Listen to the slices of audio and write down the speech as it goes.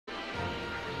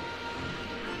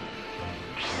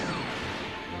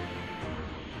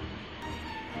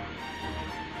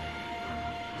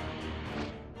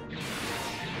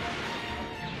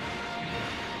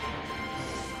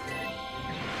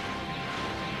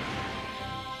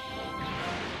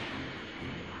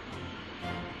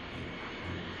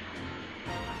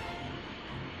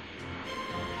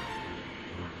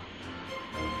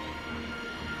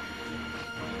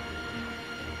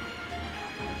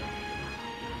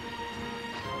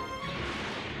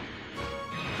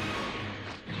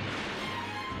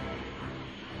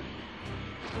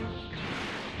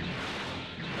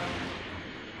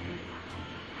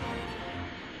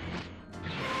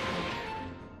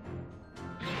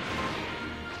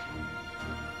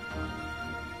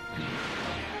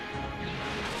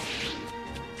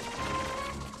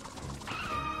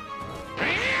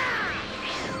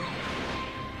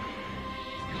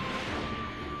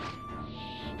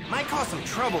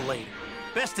trouble later.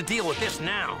 Best to deal with this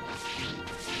now.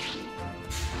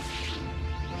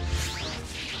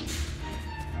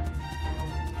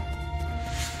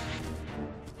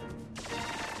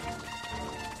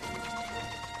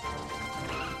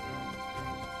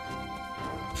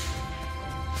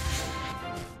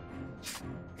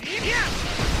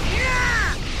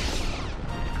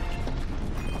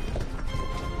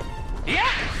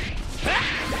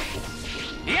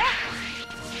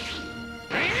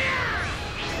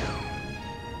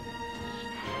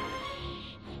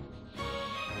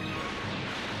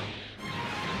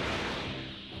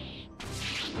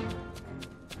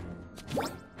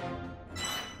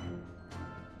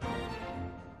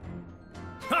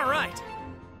 All right.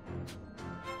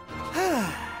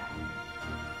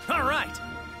 All right.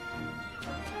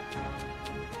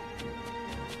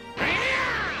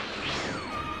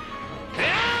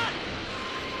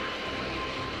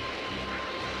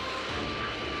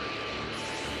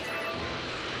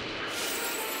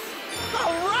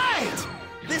 All right!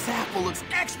 This apple looks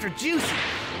extra juicy.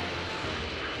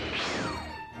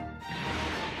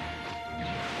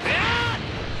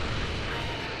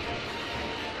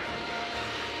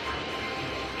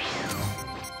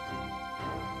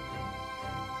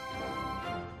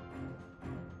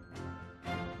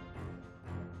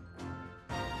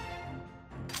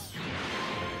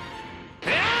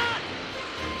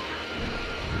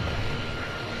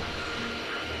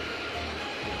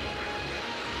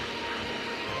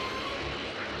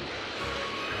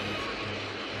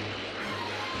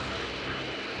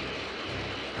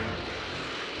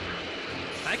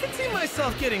 I can see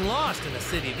myself getting lost in a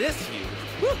city this huge.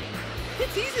 Whew.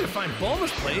 It's easy to find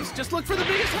Bulma's place. Just look for the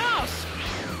biggest house.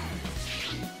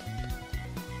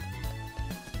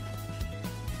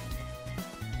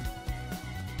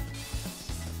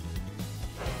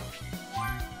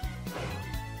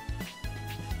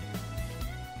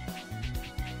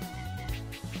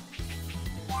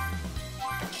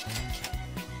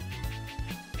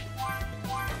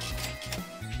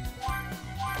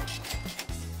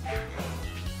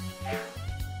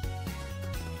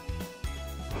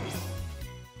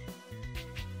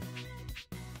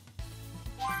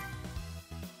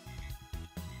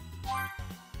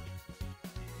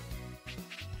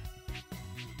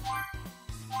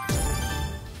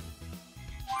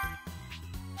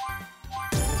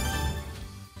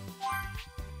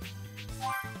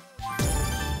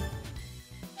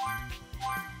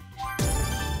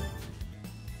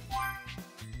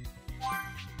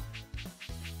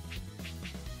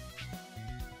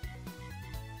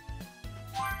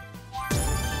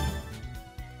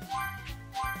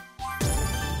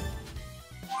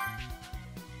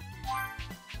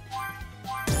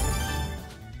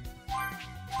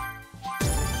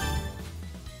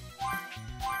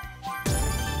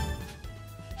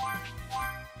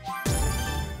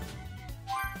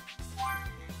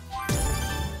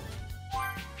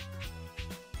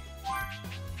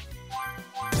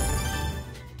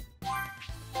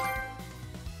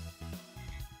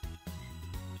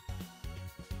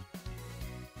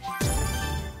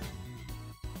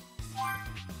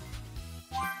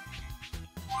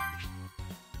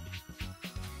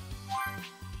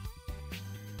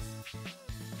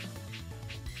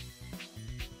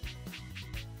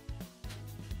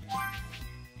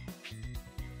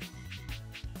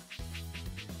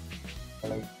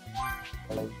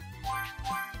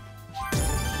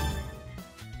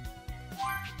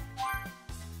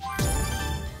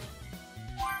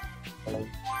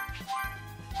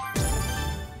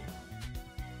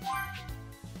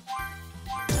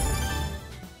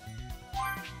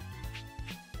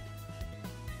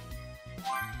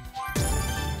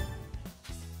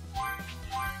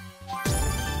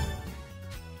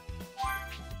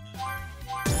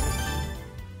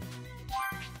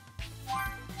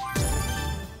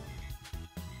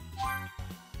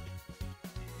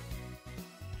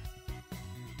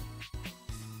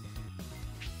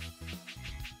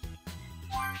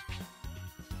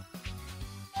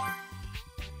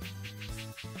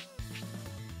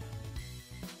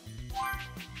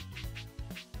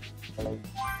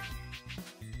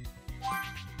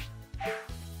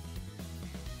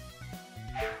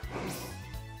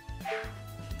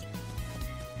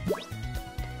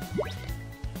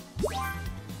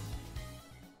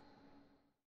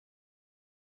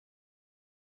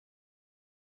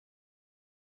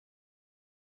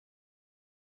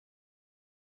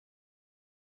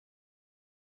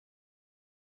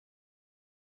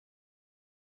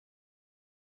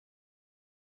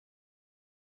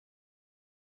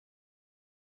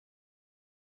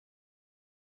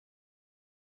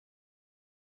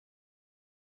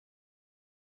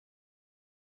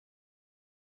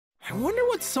 I wonder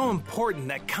what's so important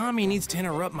that Kami needs to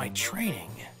interrupt my training.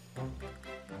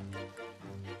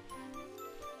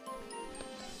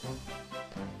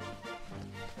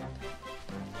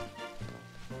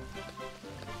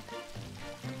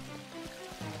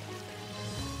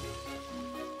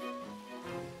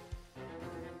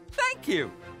 Thank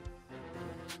you.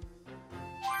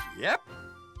 Yep.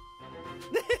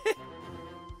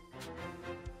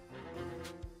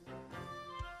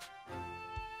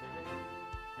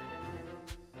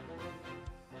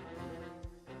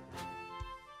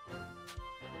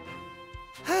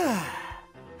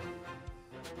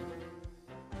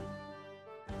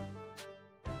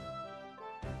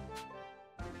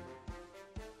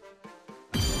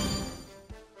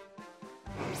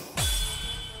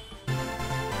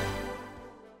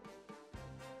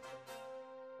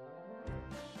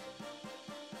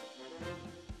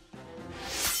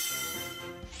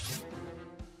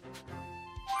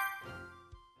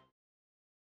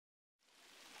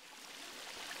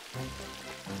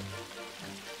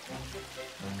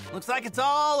 Looks like it's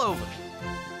all over.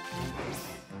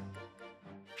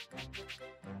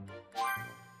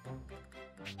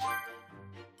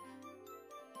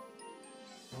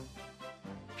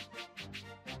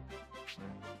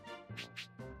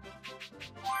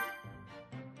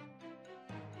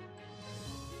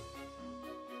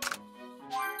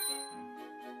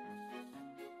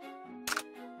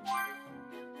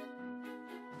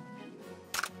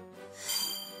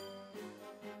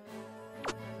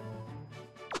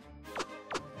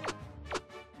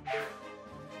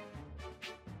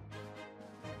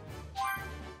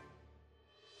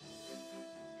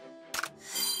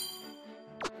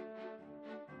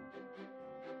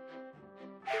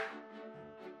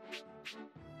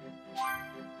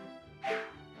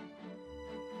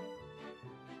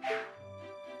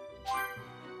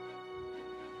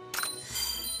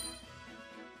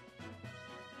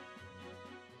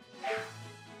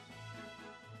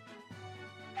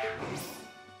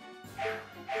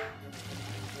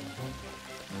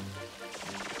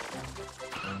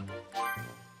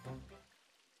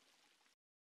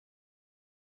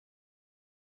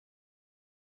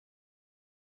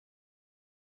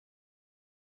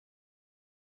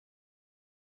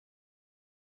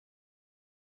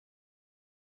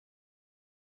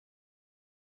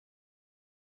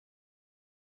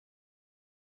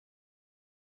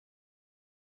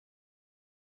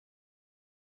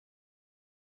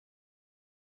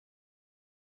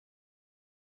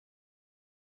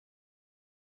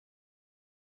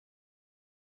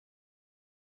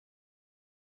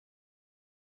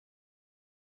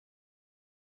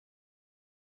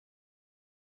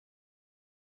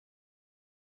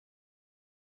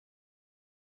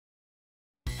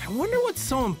 I wonder what's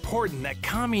so important that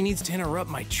Kami needs to interrupt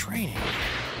my training.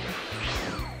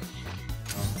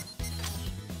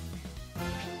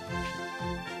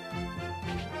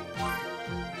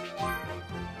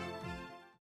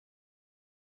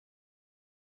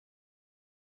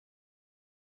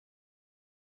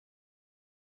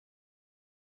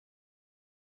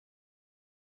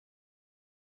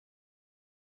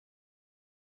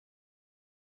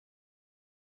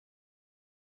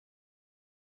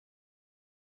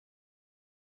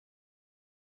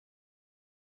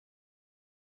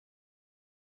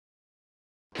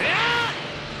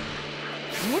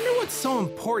 I wonder what's so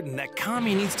important that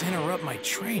Kami needs to interrupt my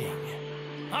training.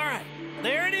 All right,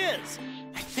 there it is.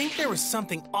 I think there was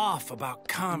something off about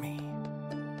Kami.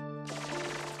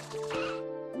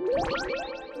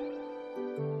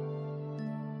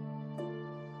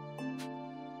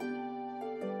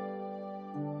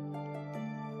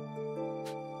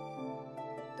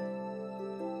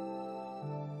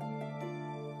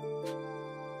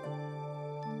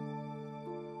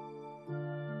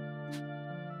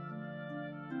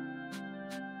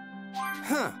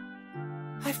 Huh.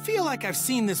 I feel like I've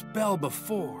seen this bell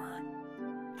before.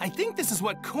 I think this is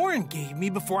what Korin gave me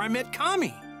before I met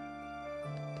Kami.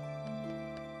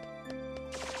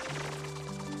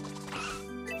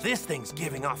 This thing's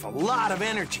giving off a lot of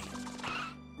energy.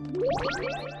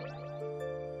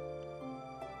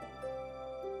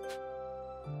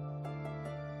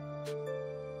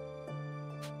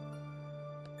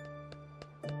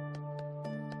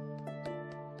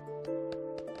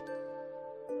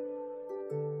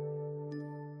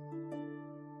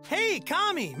 Hey,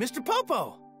 Kami, Mr.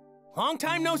 Popo. Long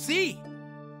time no see.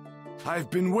 I've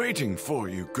been waiting for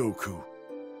you, Goku.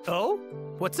 Oh?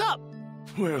 What's up?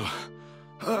 Well,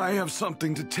 I have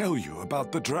something to tell you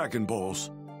about the Dragon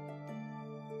Balls.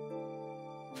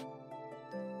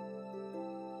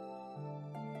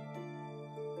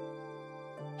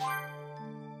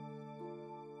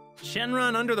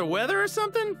 Shenron under the weather or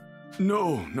something?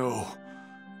 No, no.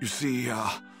 You see,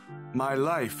 my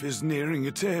life is nearing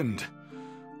its end.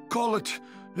 Call it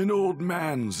an old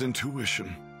man's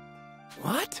intuition.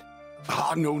 What?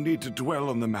 No need to dwell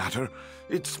on the matter.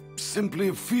 It's simply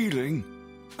a feeling.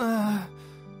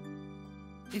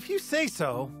 If you say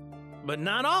so. But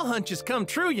not all hunches come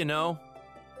true, you know.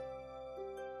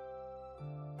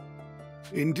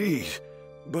 Indeed.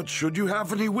 But should you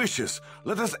have any wishes,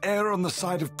 let us err on the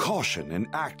side of caution and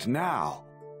act now.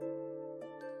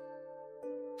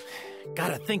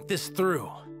 Gotta think this through.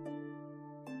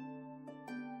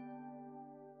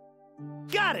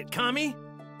 Got it, Kami!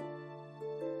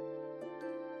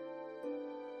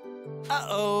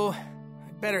 Uh-oh.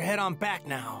 I'd better head on back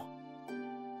now.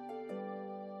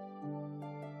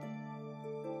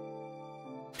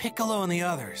 Piccolo and the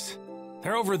others.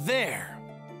 They're over there.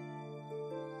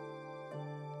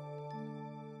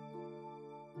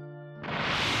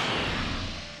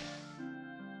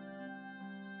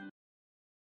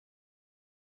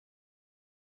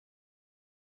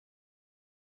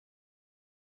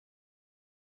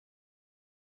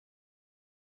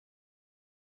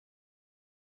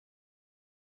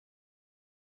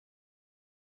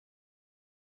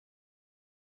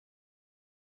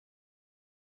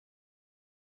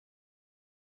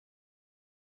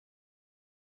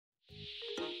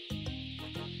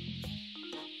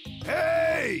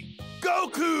 Hey!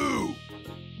 Goku!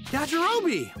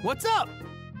 Yajirobe, what's up?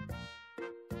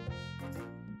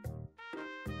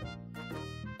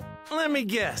 Let me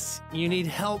guess, you need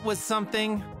help with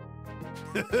something?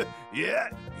 Yeah,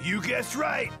 you guessed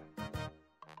right.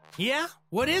 Yeah?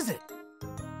 What is it?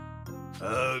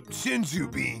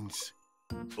 Senzu beans.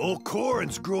 Old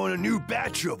Korin's growing a new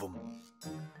batch of them.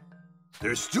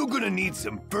 They're still gonna need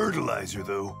some fertilizer,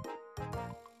 though.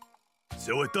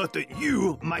 So I thought that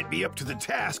you might be up to the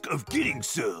task of getting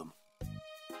some.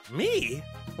 Me?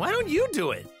 Why don't you do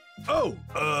it? Oh,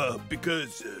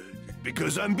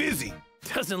 because I'm busy.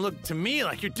 Doesn't look to me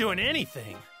like you're doing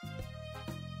anything.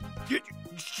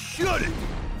 Shut it!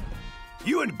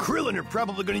 You and Krillin are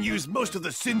probably gonna use most of the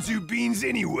Senzu beans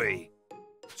anyway.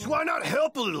 So why not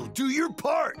help a little? Do your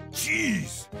part.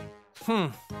 Jeez.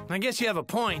 I guess you have a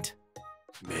point.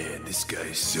 Man, this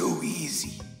guy's so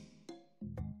easy.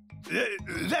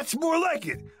 That's more like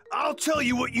it. I'll tell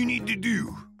you what you need to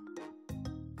do.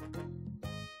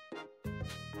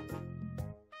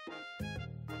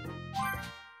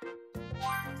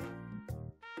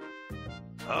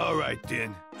 All right,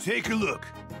 then. Take a look.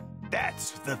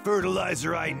 That's the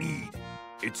fertilizer I need.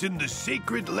 It's in the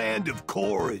sacred land of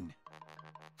Korin.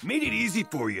 Made it easy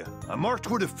for you. I marked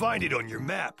where to find it on your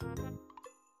map.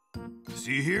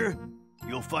 See here?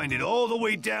 You'll find it all the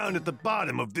way down at the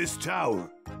bottom of this tower.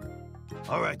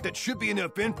 All right, that should be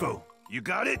enough info. You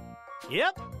got it?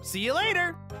 Yep, see you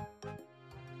later.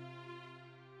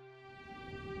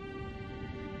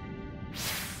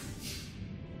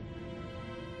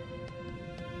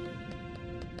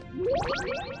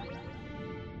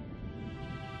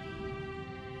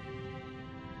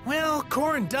 Well,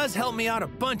 Korin does help me out a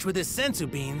bunch with his senzu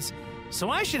beans, so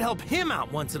I should help him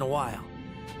out once in a while.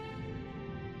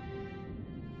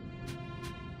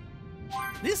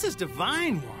 This is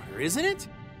divine water, isn't it?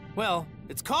 Well,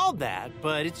 it's called that,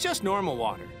 but it's just normal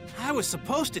water. I was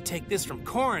supposed to take this from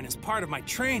Korin as part of my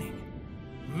training.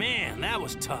 Man, that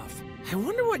was tough. I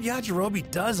wonder what Yajirobe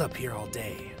does up here all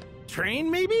day.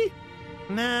 Train, maybe?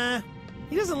 Nah,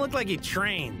 he doesn't look like he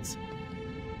trains.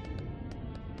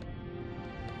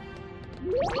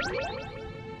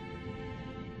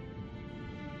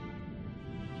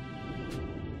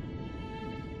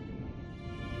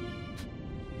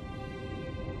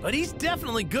 But he's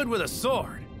definitely good with a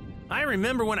sword. I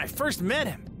remember when I first met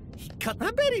him. He cut.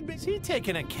 I bet is he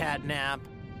taking a cat nap?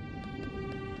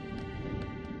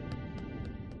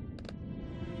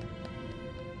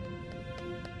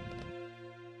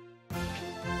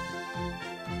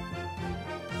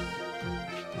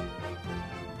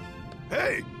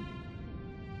 Hey!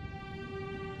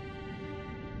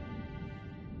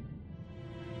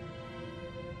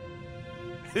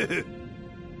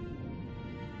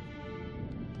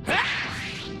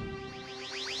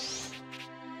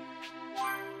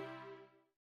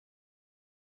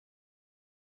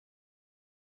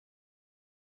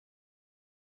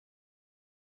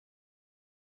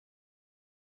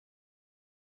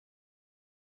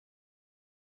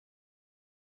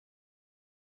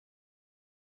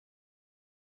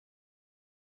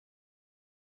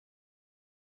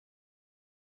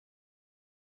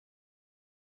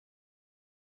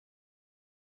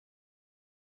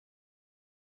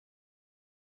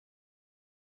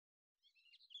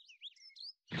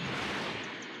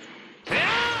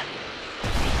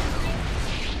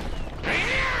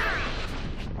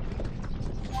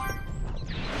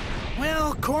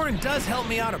 Korin does help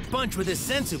me out a bunch with his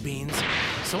sensu beans,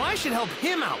 so I should help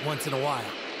him out once in a while.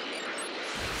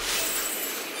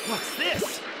 What's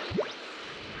this?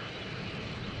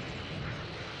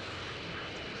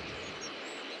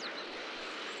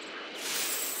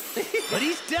 But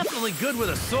he's definitely good with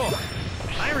a sword.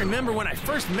 I remember when I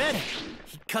first met him,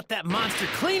 he cut that monster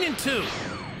clean in two.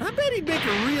 I bet he'd make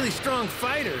a really strong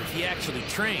fighter if he actually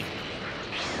trained.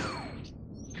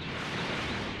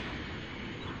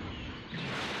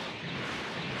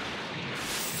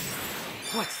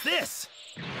 What's this?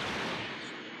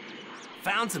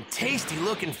 Found some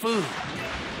tasty-looking food.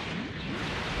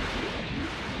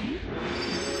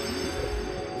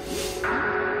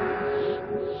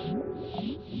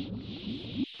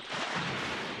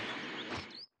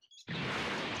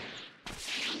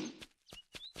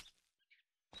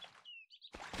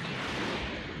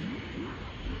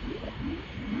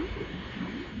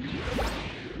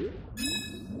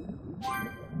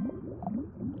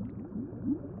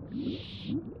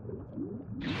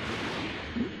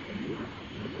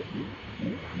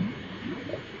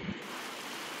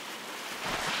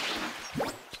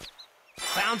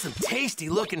 Found some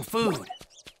tasty-looking food.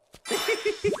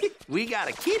 We got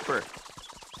a keeper.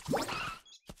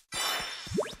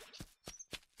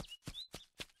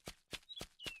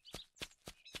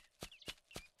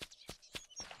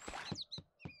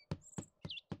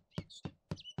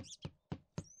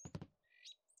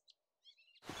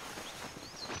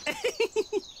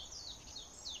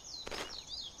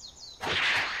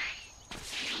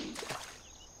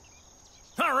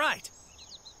 All right.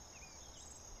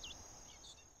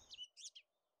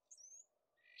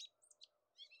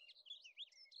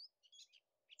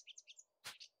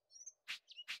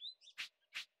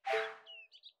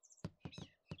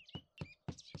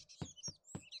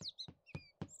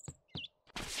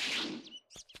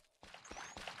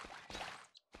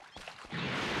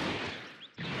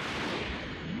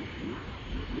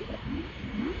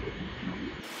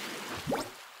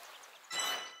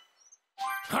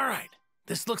 All right,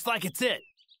 this looks like it's it.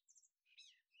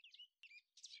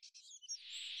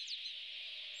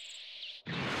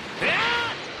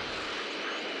 Ah!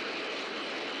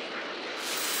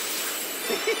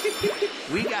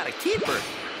 We got a keeper.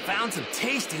 Found some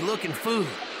tasty-looking food.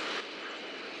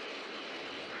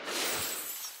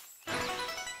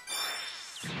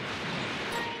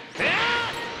 Ah!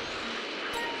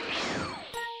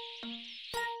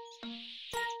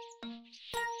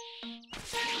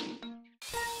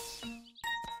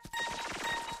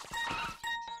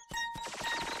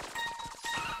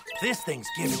 This thing's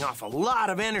giving off a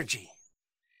lot of energy.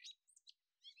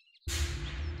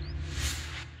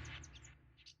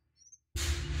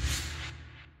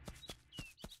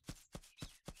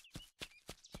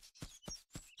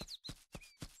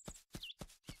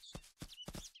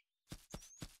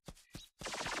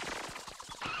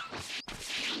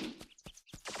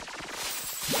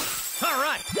 All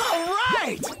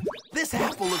right! This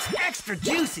apple looks extra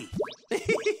juicy.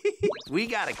 We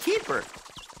got a keeper.